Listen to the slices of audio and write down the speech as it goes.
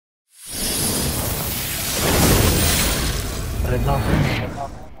heading off.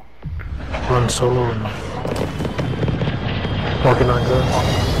 Run solo and working on guns.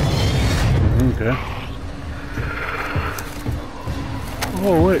 Okay.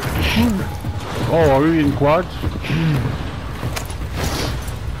 Oh wait. Oh, are we in quads?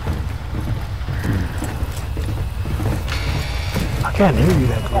 I can't hear you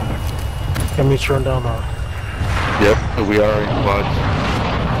that good. Let me turn down the... Yep, we are in quads.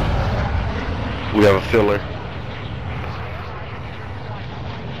 We have a filler.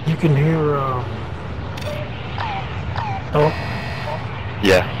 You can hear, oh?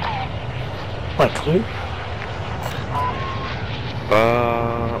 Yeah. Like clear?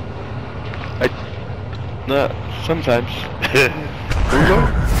 Sometimes.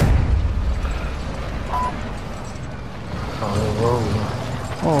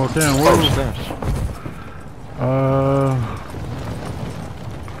 Oh damn, where was that?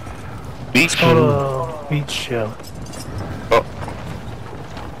 Beach. Beach, yeah. Oh.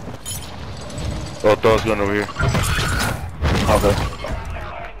 Oh, dog's going over here. Okay.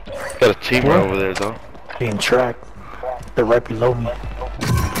 Got a team right over there, though. Being tracked. They're right below me.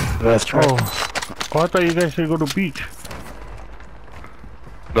 That's track. Oh, I thought you guys should go to beach.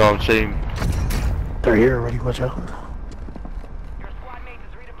 No, I'm saying... They're here already, watch out. Your squad mate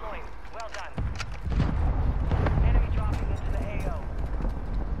is redeploying. Well done. Enemy dropping into the AO.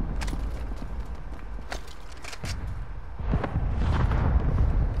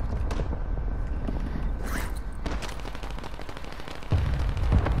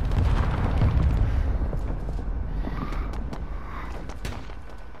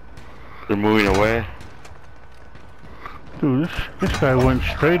 They're moving away. Dude, this guy went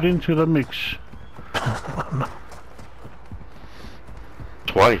straight into the mix.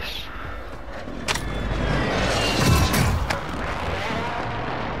 Twice.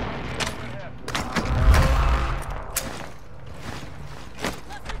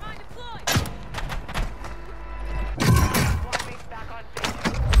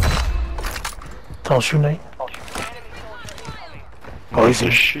 Don't shoot, Nate. Oh, he's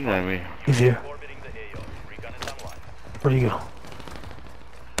here. Shooting at me. He's here. Where'd he go?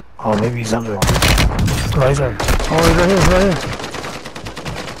 Oh, maybe he's under. Oh, he's there. Oh, he's right here, right here.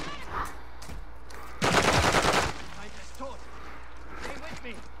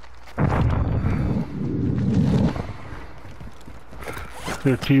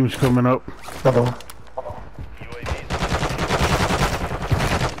 Their team's coming up. Another one.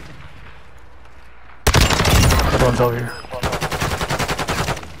 Another one's over here.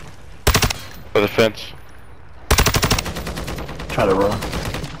 By the fence. Try to run.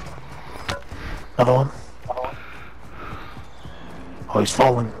 Another one. Oh, he's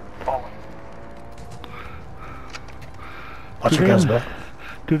falling. Watch your guys back.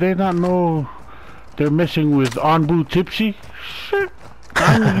 Do they not know they're messing with Anbu Tipsy? Shit.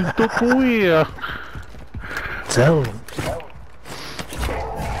 I'm Tokuya. Tell him.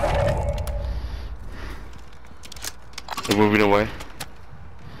 They're moving away.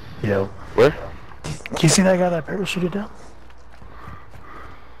 Yo. Where? Can you see that guy that parachuted down?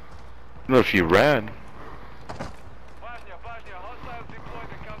 I don't know if you ran.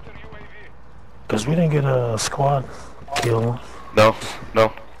 Because we didn't get a squad kill. No,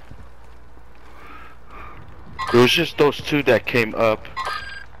 no. It was just those two that came up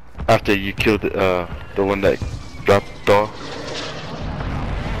after you killed the one that dropped the dog.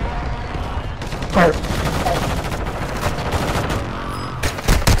 Alright.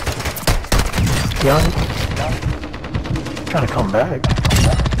 Yeah. Trying to come back.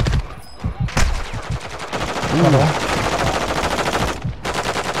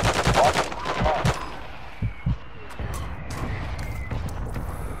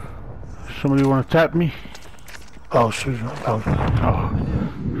 Somebody want to tap me? Oh shoot. Oh.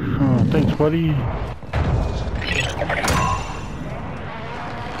 Oh, thanks, buddy.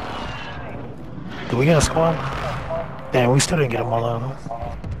 Did we get a squad? Damn, we still didn't get them all out, huh?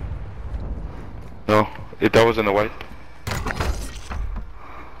 No, that wasn't a wipe.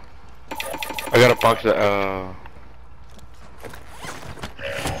 I got a box that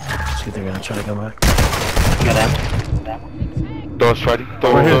See if they're gonna try to come back. Got that. Door's fighting.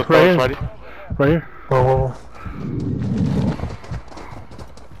 Right here, right here. Fighting. Right here. Whoa, whoa, whoa.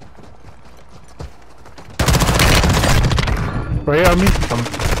 Right here on me.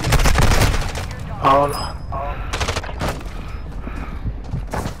 Oh no.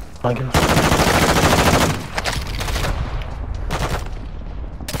 My goodness.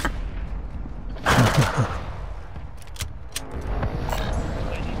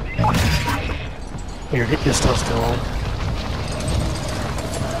 Your stuff's still on.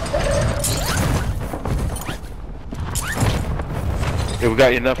 Yeah, we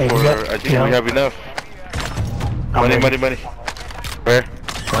got enough Hey, for. we got- I think yeah. we have enough. I'm Money, ready. money, money. Where?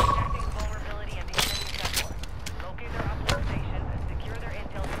 Vulnerability in the enemy sector. Locate their uplink stations and secure their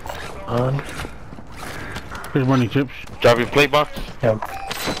intel before they go. Here's money, Chips. Driving plate box. Yeah.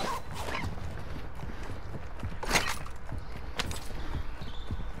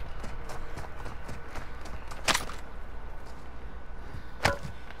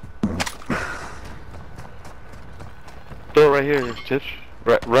 Throw it right here, Tips.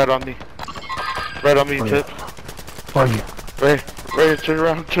 Right on me. Right on me, Oh, yeah. Tips. Where are you? Right here. Turn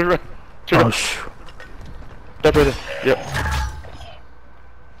around. Turn around. Turn Oh, around. Step right there. Yep.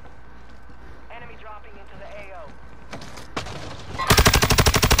 Enemy dropping into the AO.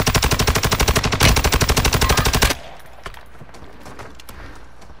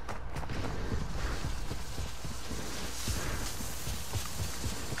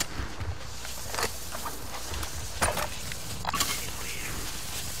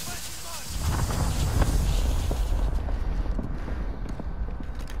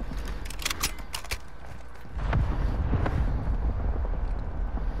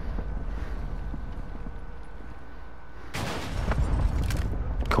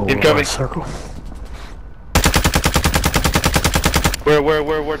 Cool. Incoming. Circle.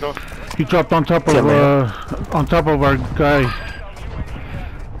 Where, though? He dropped on top of our guy.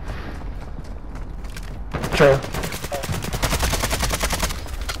 Trail.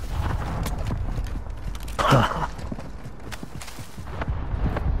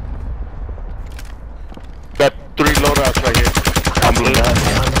 Got 3 loadouts right here. I'm blue.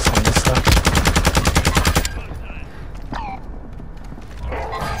 Behind us on this side.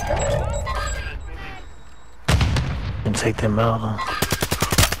 And take them out.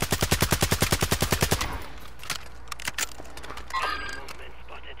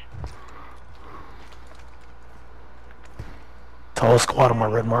 Tall squad on my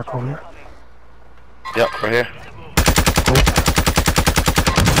red mark over here. Yep, right here. Cool.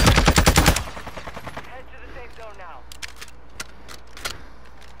 Head to the safe zone now.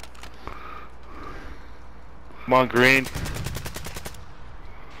 Come on, green.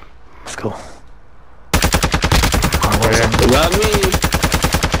 Let's go. Right here. Got me.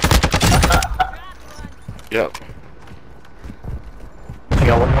 Yep. I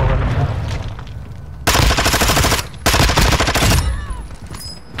got one more running.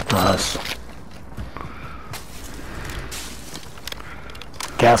 Nice.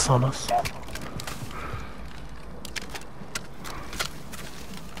 Gas on us.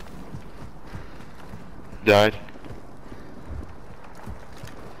 Died.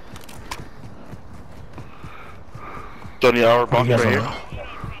 It's on the hour What box do you guys right on? here.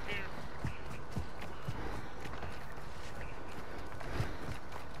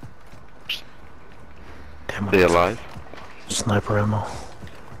 Damn it. They alive? Sniper ammo.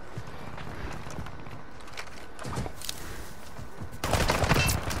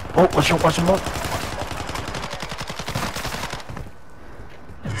 Oh, watch him up.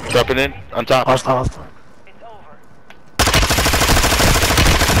 Dropping in on top. Hostile. It's over.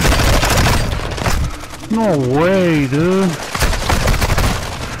 No way, dude.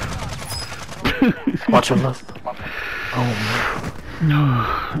 Watch him left. Oh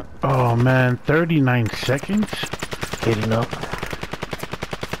man. Oh man, 39 seconds? Getting up.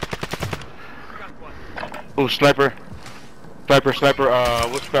 Oh, sniper. Sniper,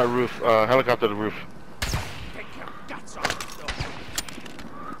 what's that roof? Helicopter to the roof.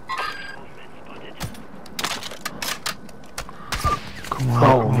 Come on.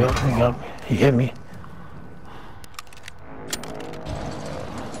 Oh, yeah, he got me. He hit me.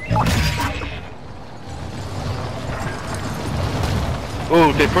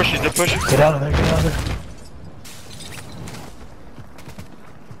 Oh, they're pushing. Get out of there, get out of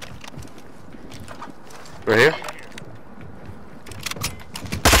there. Right here.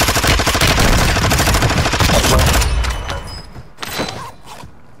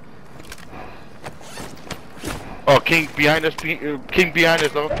 Oh, King behind us, King behind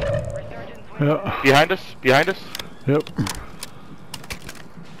us though. Yeah. Behind us. Yep.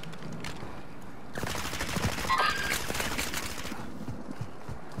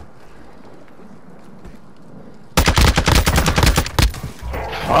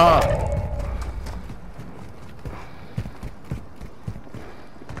 Ah.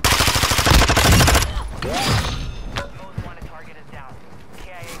 Most wanted target is down.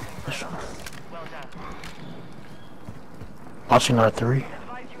 KIA confirmed. Well done. Watching R3.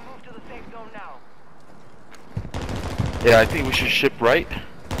 Advise you move to the safe zone now. Yeah, I think we should ship right.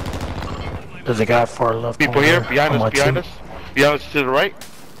 There's a guy far left. People over here, there behind on my us, behind team. us. Behind us to the right.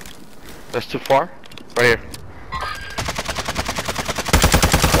 That's too far. Right here.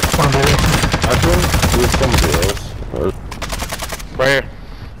 One there. I think there's somebody else. Right here.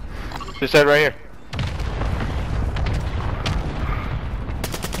 This side right here.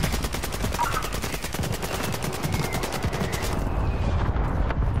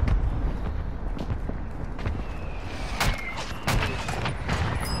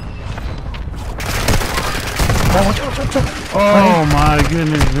 Oh, watch out, watch out. Oh my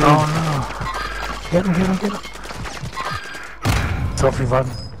goodness, man. Oh no. Get him, get him, get him. Self-revive.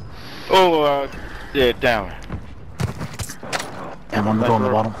 Oh, yeah, down. And one to go on the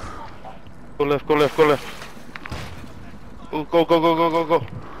bottom. Go left, go left, go left. Oh, go, go, go, go, go, go.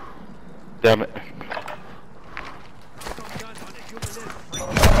 Damn it.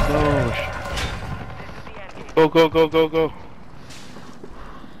 Oh, go, go, go, go, go.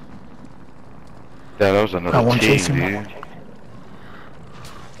 Yeah, that was another one team, chasing dude. me.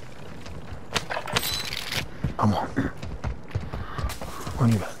 Come on. Where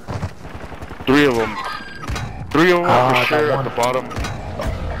you at? 3 of them. 3 of them I for got sure at one. the bottom.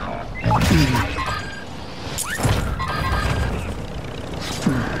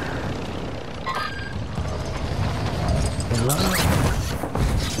 Hello?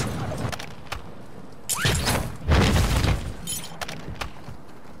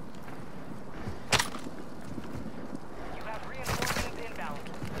 You have reinforcements inbound.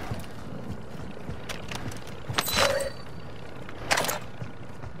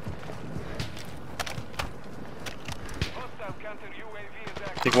 Hostile counter UAV is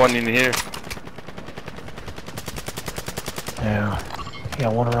active. Take one in here. Yeah.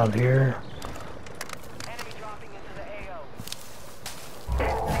 Got one around here. Enemy dropping into the AO.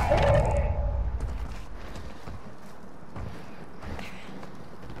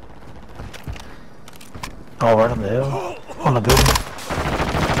 Oh, right on the hill. On the building.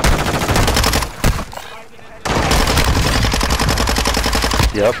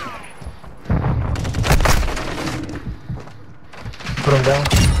 Yep. Put him down.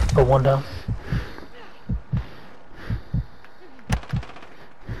 Put one down.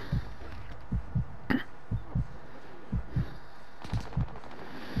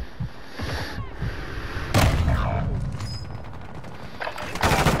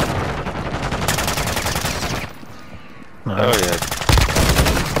 Oh yeah.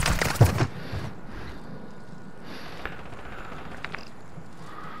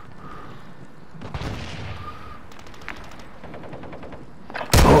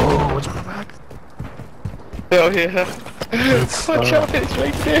 Oh, what's my back? Hell yeah. It's, Watch out, it's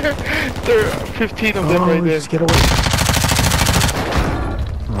right there. There are 15 of them right there. Just get away.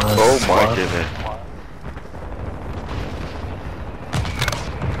 Oh my goodness.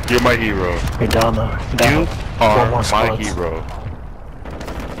 You're my hero. You're down though. You're down. You Four are more my squads. hero.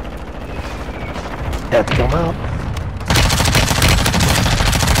 You have to come out.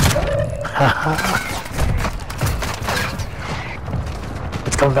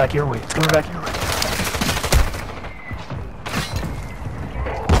 It's coming back your way. It's coming back your way.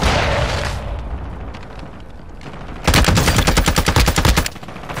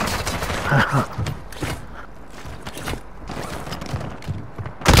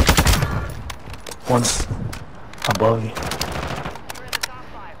 One's above you. We're in the top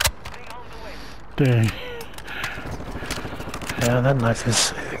 5. Bring home the win. Dang. Yeah, that knife is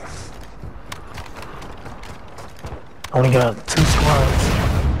sick. Only got 2 squads.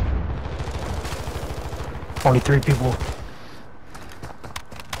 Only 3 people.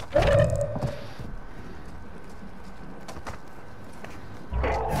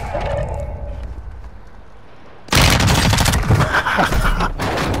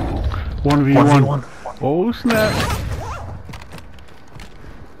 One v 1v1. one. Oh snap!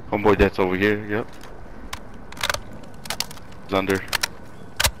 Homeboy that's over here, yep. He's under.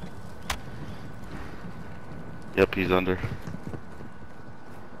 Yep, he's under.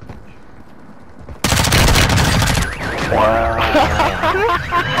 Wow.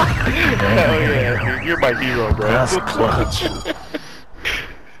 Hell yeah, dude, you're my hero, bro. That's clutch.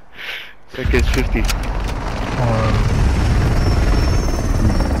 Seconds 50.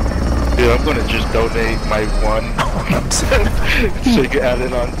 Dude, I'm gonna just donate my 1 so you can add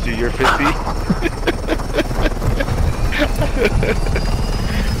it on to your 50.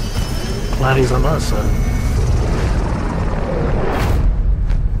 Glad he's on us, son.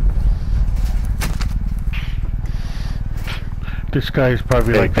 This guy is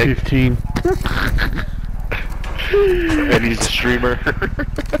probably Hey, like hey. 15. And he's a streamer.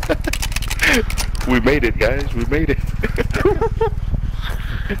 We made it, guys. We made it.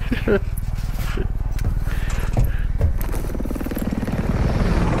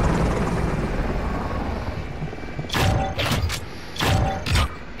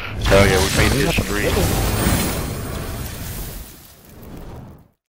 his stream.